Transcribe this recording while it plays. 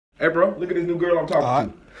Hey, bro, look at this new girl I'm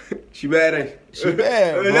talking to. She bad, ain't she? She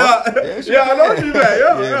bad, bro. Yeah, I know she bad.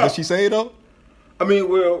 Yeah. But she say though? I mean,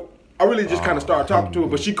 well, I really just kind of started talking to her,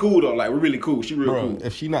 but she cool though. Like, we're really cool. She real cool.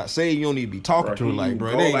 If she not saved, you don't need to be talking to her. Like, bro,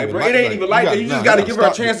 it ain't even like that. You just gotta give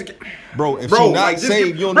her a chance to. Bro, if she not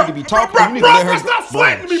saved, you don't need to be talking to her. You need to let her stop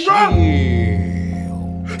sweating me,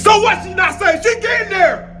 bro. So what? She not saved. She getting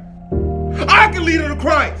there. I can lead her to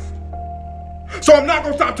Christ. So I'm not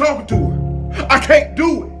gonna stop talking to her. I can't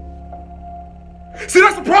do it. See,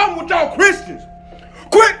 that's the problem with y'all Christians.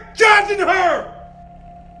 Quit judging her.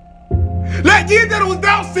 Let ye that was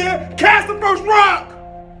without sin cast the first rock.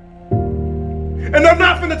 And I'm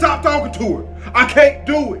not finna stop talking to her. I can't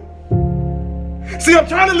do it. See, I'm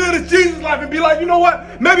trying to live this Jesus life and be like, you know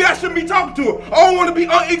what? Maybe I shouldn't be talking to her. I don't want to be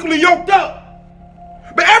unequally yoked up.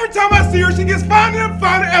 But every time I see her, she gets finer and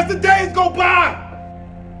finer as the days go by.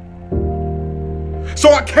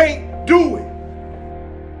 So I can't do it.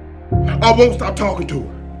 I won't stop talking to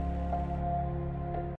her.